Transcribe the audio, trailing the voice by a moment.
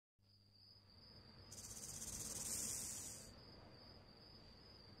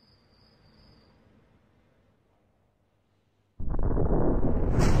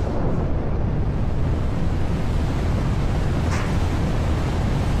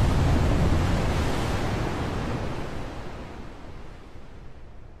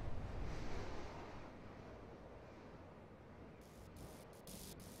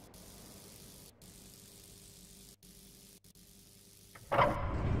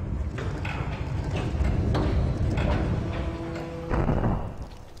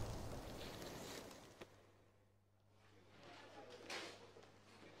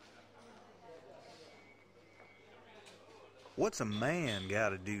What's a man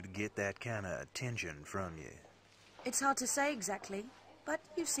gotta do to get that kind of attention from you? It's hard to say exactly, but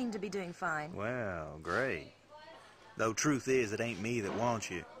you seem to be doing fine. Well, great. Though truth is, it ain't me that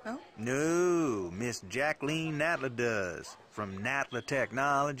wants you. Oh? No, Miss Jacqueline Natla does, from Natla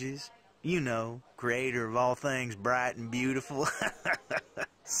Technologies. You know, creator of all things bright and beautiful.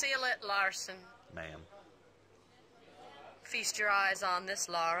 Seal it, Larson. Ma'am. Feast your eyes on this,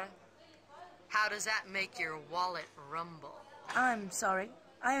 Laura. How does that make your wallet rumble? I'm sorry.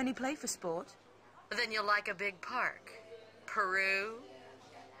 I only play for sport. Then you'll like a big park. Peru,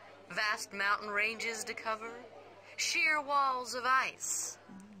 vast mountain ranges to cover, sheer walls of ice,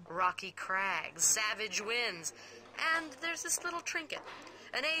 rocky crags, savage winds, and there's this little trinket.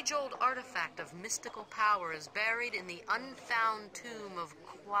 An age-old artifact of mystical power is buried in the unfound tomb of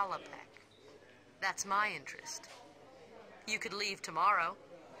Qualopec. That's my interest. You could leave tomorrow.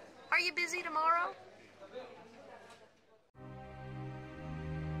 Are you busy tomorrow?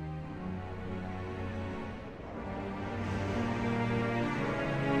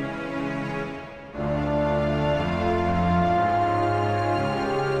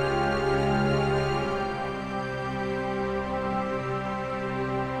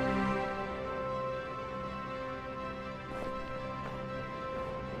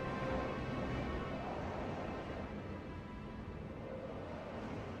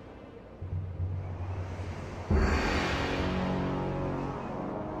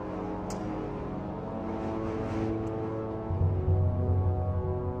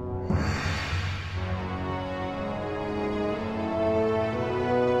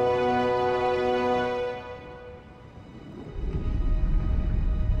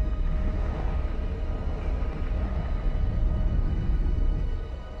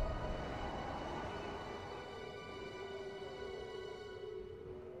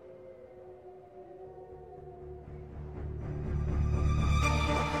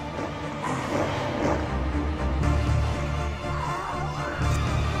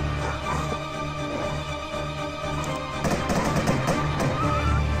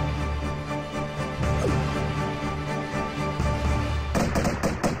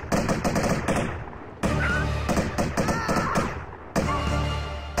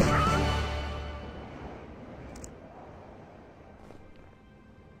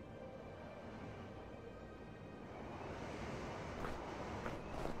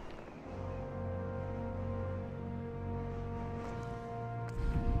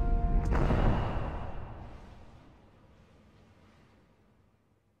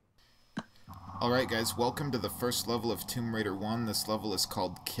 Alright guys, welcome to the first level of Tomb Raider 1. This level is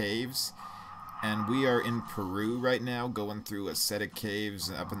called Caves, and we are in Peru right now, going through a set of caves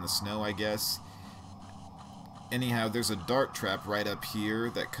up in the snow, I guess. Anyhow, there's a dart trap right up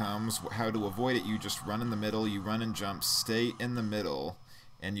here that comes. How to avoid it, you just run in the middle, you run and jump, stay in the middle,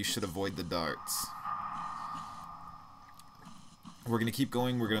 and you should avoid the darts. We're going to keep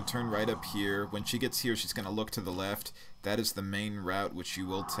going, we're going to turn right up here. When she gets here, she's going to look to the left. That is the main route which you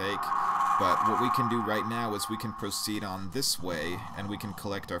will take. But what we can do right now is we can proceed on this way, and we can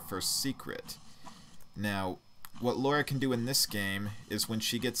collect our first secret. Now, what Laura can do in this game is when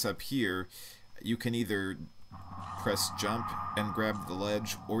she gets up here, you can either press jump and grab the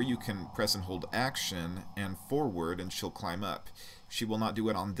ledge, or you can press and hold action and forward and she'll climb up. She will not do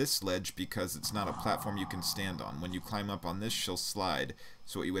it on this ledge because it's not a platform you can stand on. When you climb up on this, she'll slide.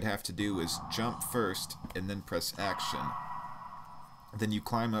 So what you would have to do is jump first and then press action. Then you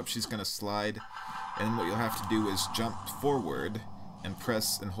climb up, she's going to slide, and then what you'll have to do is jump forward and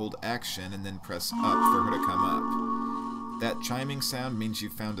press and hold action and then press up for her to come up. That chiming sound means you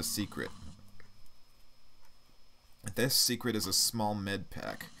found a secret. This secret is a small med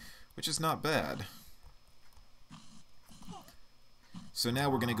pack, which is not bad. So now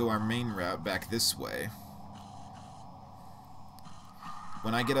we're going to go our main route back this way.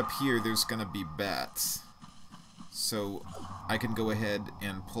 When I get up here, there's going to be bats. So I can go ahead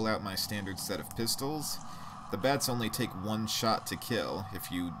and pull out my standard set of pistols. The bats only take one shot to kill if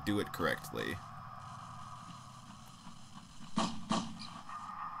you do it correctly.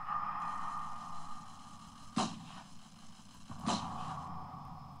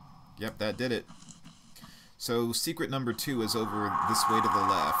 Yep, that did it. So secret number 2 is over this way to the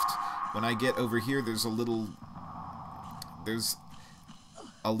left. When I get over here, there's a little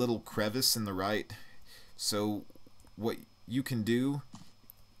crevice in the right. So what you can do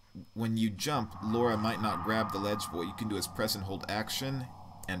when you jump, Laura might not grab the ledge, but what you can do is press and hold action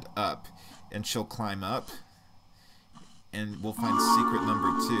and up, and she'll climb up, and we'll find secret number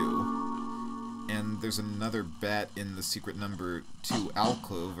 2. And there's another bat in the secret number 2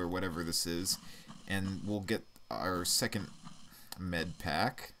 alcove, or whatever this is, and we'll get our second med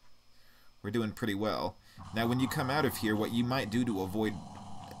pack. We're doing pretty well. Now when you come out of here, what you might do to avoid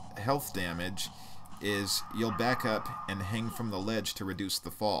health damage is you'll back up and hang from the ledge to reduce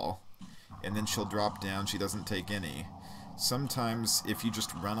the fall. And then she'll drop down, she doesn't take any. Sometimes if you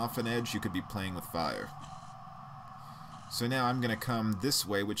just run off an edge, you could be playing with fire. So now I'm going to come this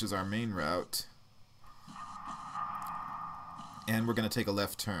way, which is our main route. And we're going to take a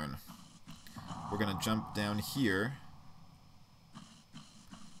left turn. We're going to jump down here.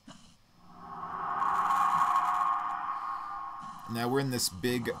 Now we're in this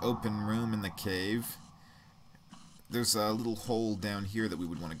big open room in the cave. There's a little hole down here that we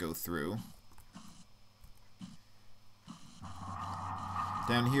would want to go through.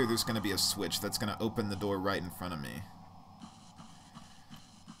 Down here there's going to be a switch that's going to open the door right in front of me.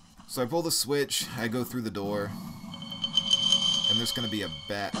 So I pull the switch, I go through the door, and there's going to be a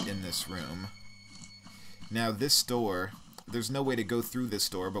bat in this room. Now this door, there's no way to go through this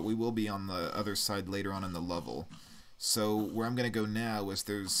door, but we will be on the other side later on in the level. So where I'm going to go now is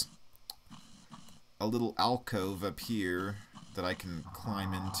there's a little alcove up here that I can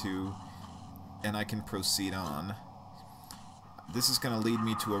climb into, and I can proceed on. This is going to lead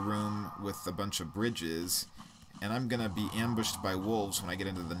me to a room with a bunch of bridges, and I'm going to be ambushed by wolves when I get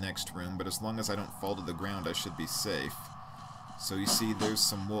into the next room, but as long as I don't fall to the ground, I should be safe. So you see, there's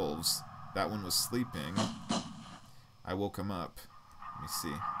some wolves. That one was sleeping. I woke him up. Let me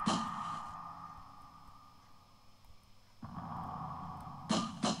see.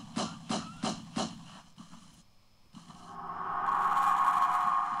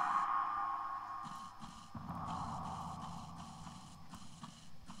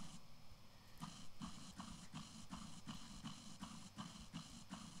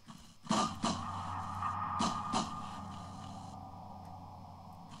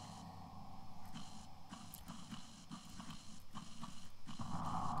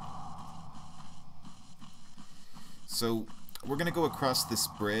 So, we're going to go across this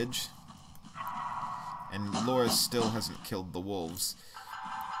bridge, and Laura still hasn't killed the wolves.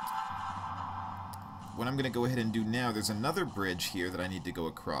 What I'm going to go ahead and do now, there's another bridge here that I need to go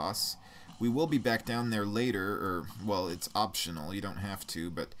across. We will be back down there later, or, well, it's optional, you don't have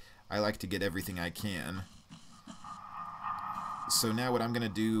to, but I like to get everything I can. So now what I'm going to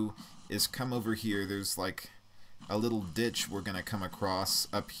do is come over here, there's like a little ditch we're going to come across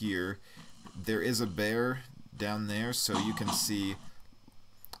up here. There is a bear down there, so you can see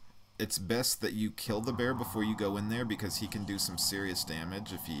it's best that you kill the bear before you go in there because he can do some serious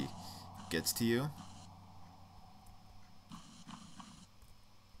damage if he gets to you.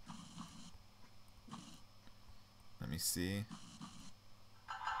 Let me see.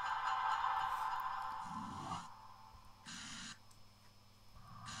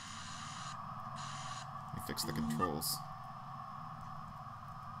 Let me fix the controls.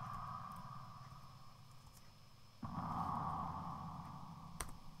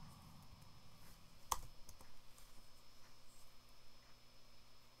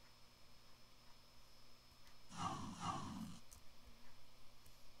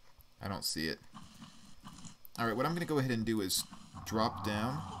 I don't see it. Alright, what I'm going to go ahead and do is drop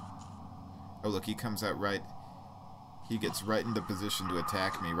down. Oh, look, he comes out right. He gets right into position to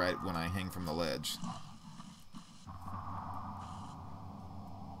attack me right when I hang from the ledge.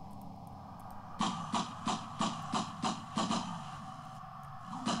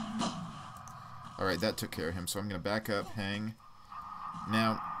 Alright, that took care of him, so I'm going to back up, hang.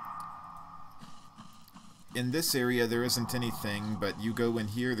 Now, in this area, there isn't anything, but you go in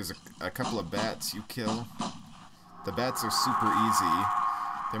here, there's a couple of bats you kill. The bats are super easy.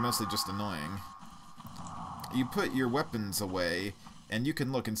 They're mostly just annoying. You put your weapons away, and you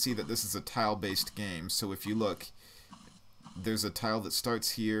can look and see that this is a tile-based game. So if you look, there's a tile that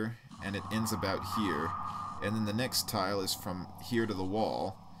starts here, and it ends about here. And then the next tile is from here to the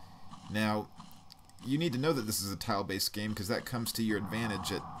wall. Now, you need to know that this is a tile-based game, because that comes to your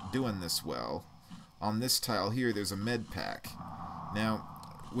advantage at doing this well. On this tile here, there's a med pack. Now,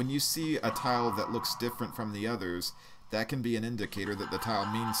 when you see a tile that looks different from the others, that can be an indicator that the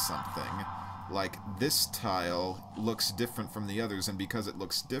tile means something. Like, this tile looks different from the others, and because it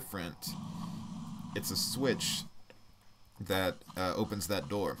looks different, it's a switch that opens that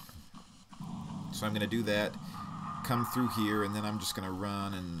door. So I'm going to do that, come through here, and then I'm just going to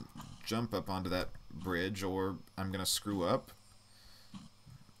run and jump up onto that bridge, or I'm going to screw up.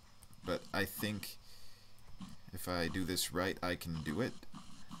 But I think if I do this right, I can do it.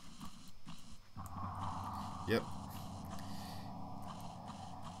 Yep.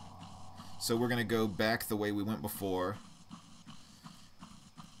 So we're going to go back the way we went before.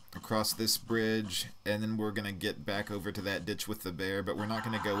 across this bridge, and then we're going to get back over to that ditch with the bear, but we're not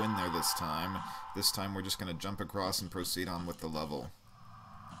going to go in there this time. This time we're just going to jump across and proceed on with the level.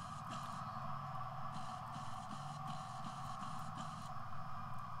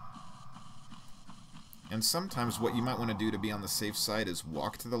 And sometimes what you might want to do to be on the safe side is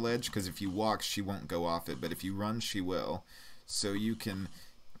walk to the ledge, because if you walk, she won't go off it, but if you run, she will. So you can,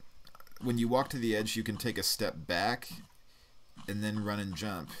 when you walk to the edge, you can take a step back and then run and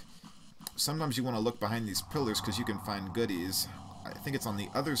jump. Sometimes you want to look behind these pillars because you can find goodies. I think it's on the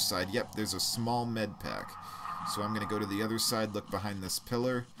other side. Yep, there's a small med pack. So I'm going to go to the other side, look behind this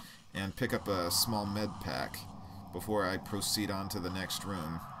pillar, and pick up a small med pack before I proceed on to the next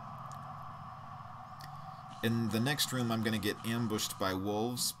room. In the next room, I'm going to get ambushed by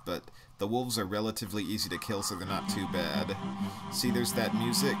wolves, but the wolves are relatively easy to kill, so they're not too bad. See, there's that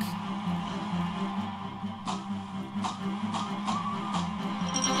music.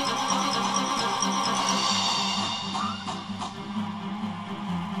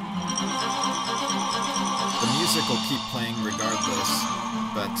 The music will keep playing regardless,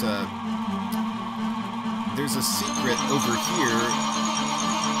 but there's a secret over here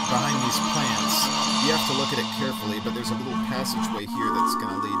behind these plants. You have to look at it carefully, but there's a little passageway here that's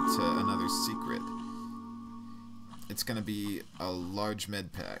going to lead to another secret. It's going to be a large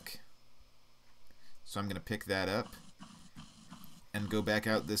med pack. So I'm going to pick that up and go back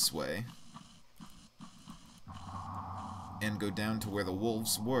out this way and go down to where the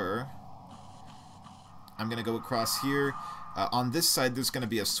wolves were. I'm going to go across here. On this side there's going to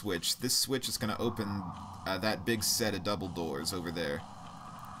be a switch. This switch is going to open that big set of double doors over there.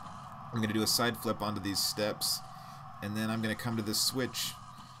 I'm going to do a side flip onto these steps, and then I'm going to come to this switch,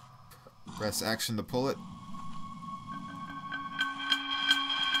 press action to pull it.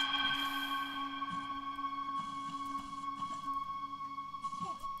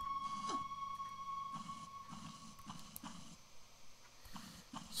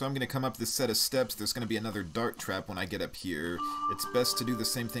 So I'm going to come up this set of steps. There's going to be another dart trap when I get up here. It's best to do the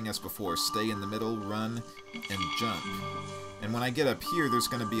same thing as before. Stay in the middle, run, and jump. And when I get up here, there's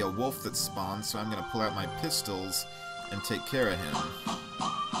going to be a wolf that spawns, so I'm going to pull out my pistols and take care of him.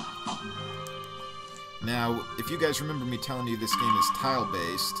 Now, if you guys remember me telling you this game is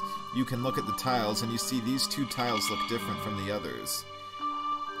tile-based, you can look at the tiles and you see these two tiles look different from the others.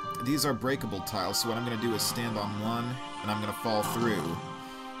 These are breakable tiles, so what I'm going to do is stand on one, and I'm going to fall through.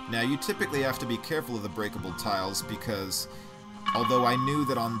 Now, you typically have to be careful of the breakable tiles because although I knew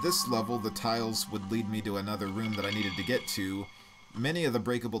that on this level the tiles would lead me to another room that I needed to get to, many of the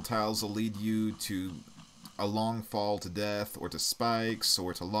breakable tiles will lead you to a long fall to death, or to spikes,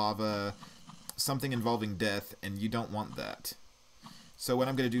 or to lava, something involving death, and you don't want that. So what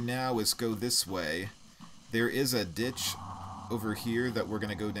I'm going to do now is go this way. There is a ditch over here that we're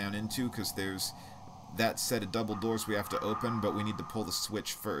going to go down into because there's that set of double doors we have to open, but we need to pull the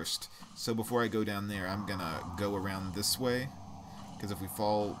switch first. So before I go down there, I'm going to go around this way, because if we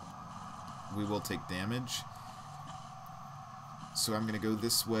fall, we will take damage. So I'm going to go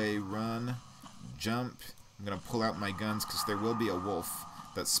this way, run, jump. I'm going to pull out my guns, because there will be a wolf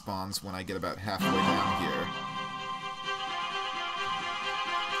that spawns when I get about halfway down here.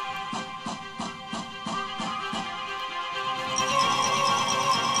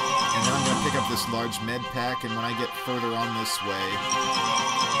 Pick up this large med pack, and when I get further on this way,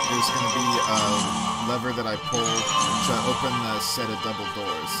 there's going to be a lever that I pull to open the set of double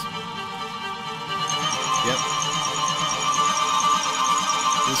doors. Yep.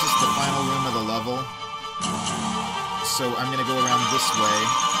 This is the final room of the level. So I'm going to go around this way,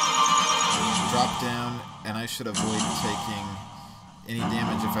 drop down, and I should avoid taking any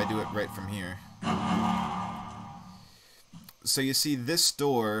damage if I do it right from here. So you see this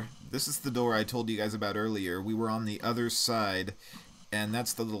door, this is the door I told you guys about earlier. We were on the other side, and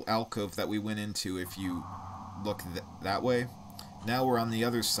that's the little alcove that we went into if you look that way. Now we're on the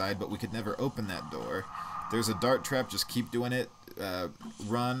other side, but we could never open that door. There's a dart trap, just keep doing it.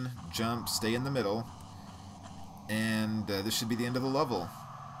 Run, jump, stay in the middle. And this should be the end of the level.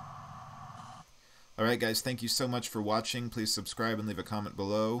 Alright guys, thank you so much for watching. Please subscribe and leave a comment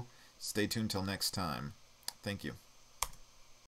below. Stay tuned till next time. Thank you.